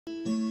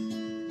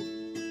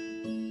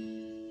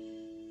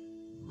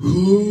Ooh,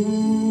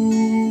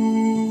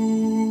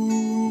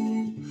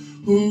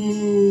 ooh,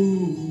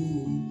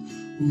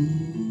 ooh.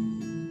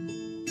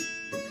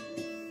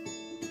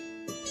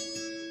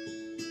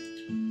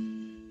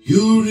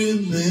 You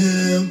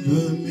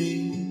remember me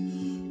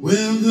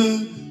when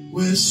the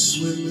west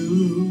wind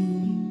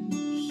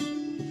moves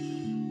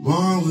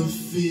on the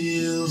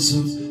fields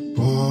of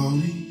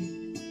barley.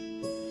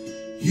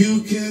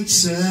 You can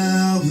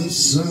tell the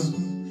sun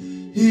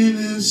in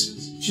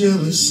his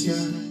jealous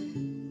sky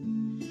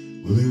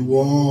when we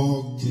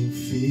walked in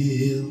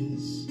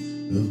fields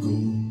of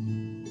gold.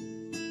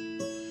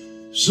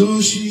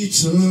 So she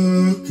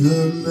took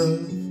her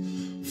love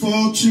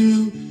for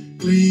 2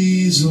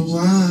 glees of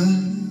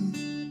wine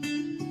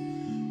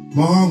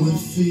among the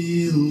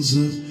fields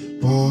of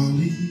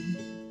barley.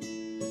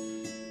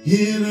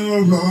 In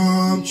her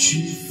arms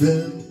she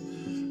fell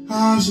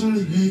as her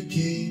head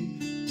came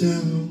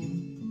down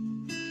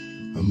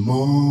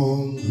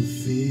among the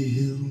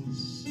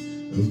fields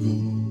of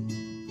gold.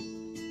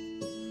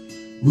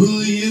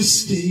 Will you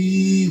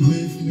stay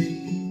with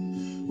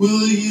me?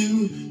 Will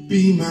you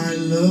be my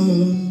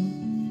love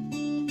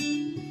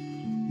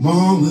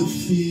among the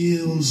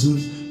fields of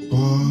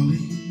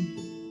barley?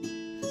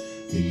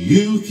 And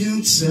you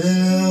can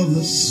tell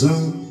the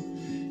sun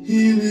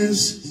in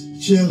his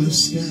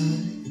jealous sky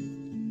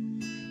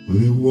when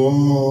we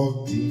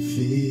walked in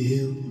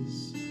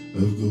fields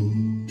of gold.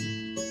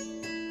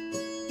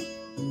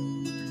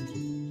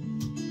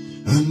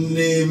 I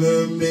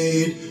never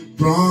made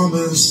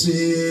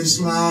promises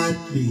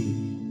lightly,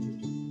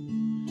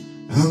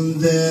 and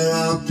there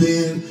have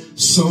been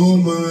so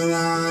many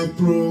I've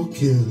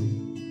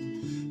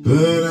broken,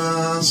 but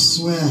I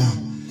swear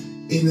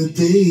in the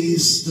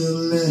days still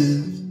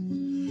left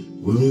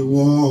when we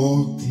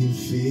walked in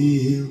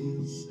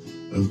fields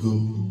of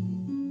gold,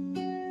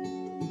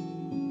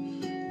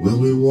 when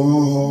we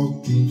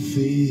walked in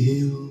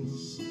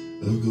fields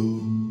of gold.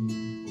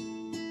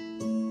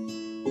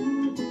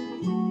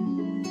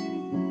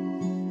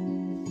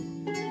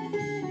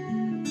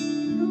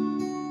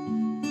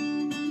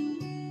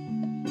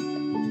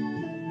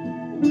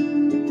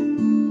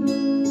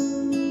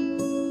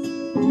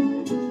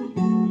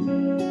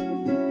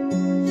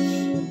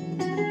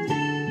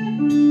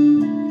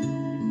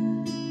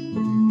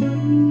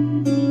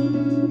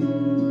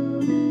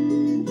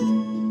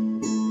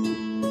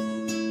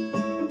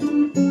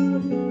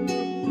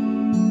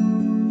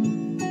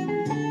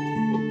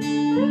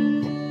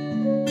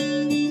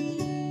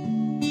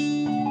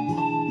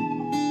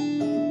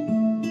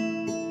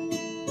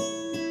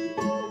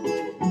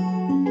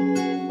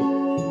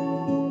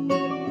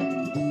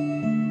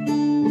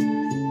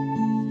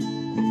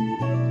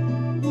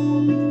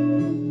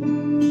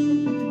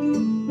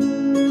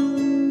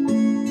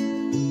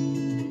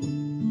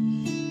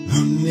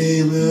 I've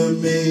never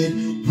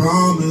made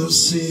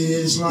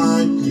promises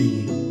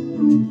lightly,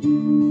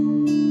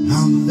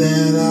 and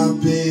there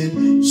have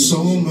been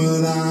so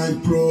many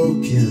I've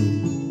broken,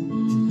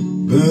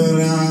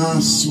 but I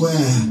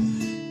swear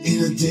in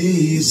the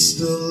days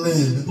still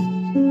left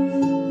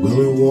when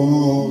we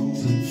walked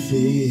in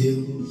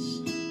fields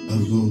of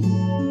gold,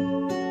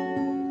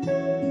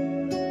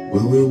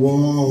 when we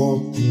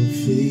walked in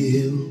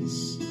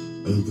fields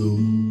of gold.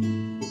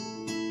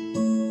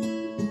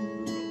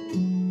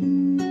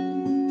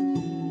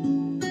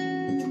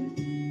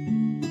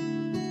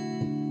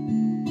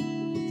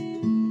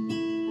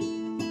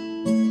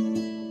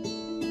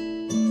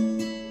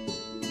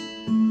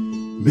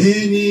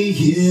 Many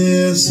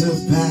years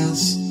have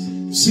passed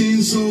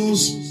since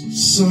those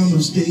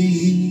summer's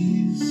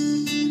days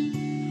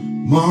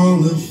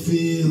among the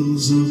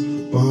fields of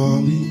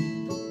barley.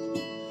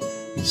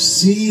 You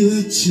see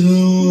the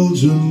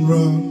children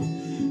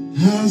run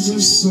as the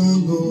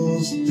sun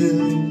goes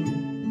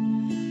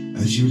down,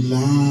 as you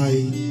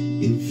lie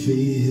in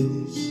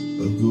fields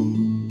of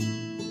gold.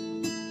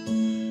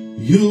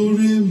 You'll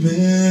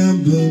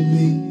remember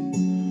me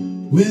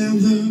when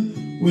the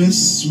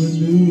west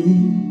wind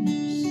moves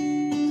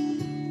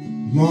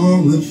among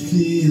the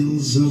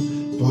fields of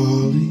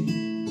barley,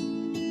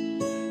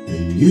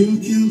 and you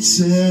can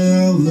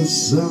tell the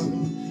sun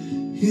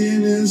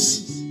in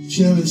his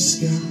jealous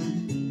sky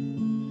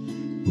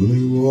when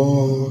we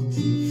walked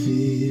in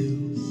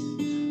fields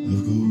of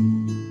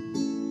gold,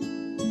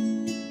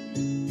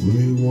 when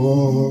we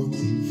walked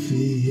in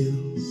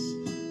fields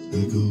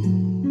of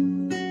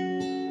gold.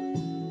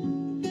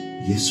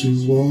 Yes, we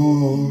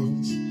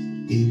walked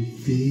in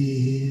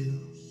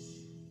fields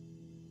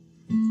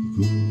of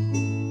gold.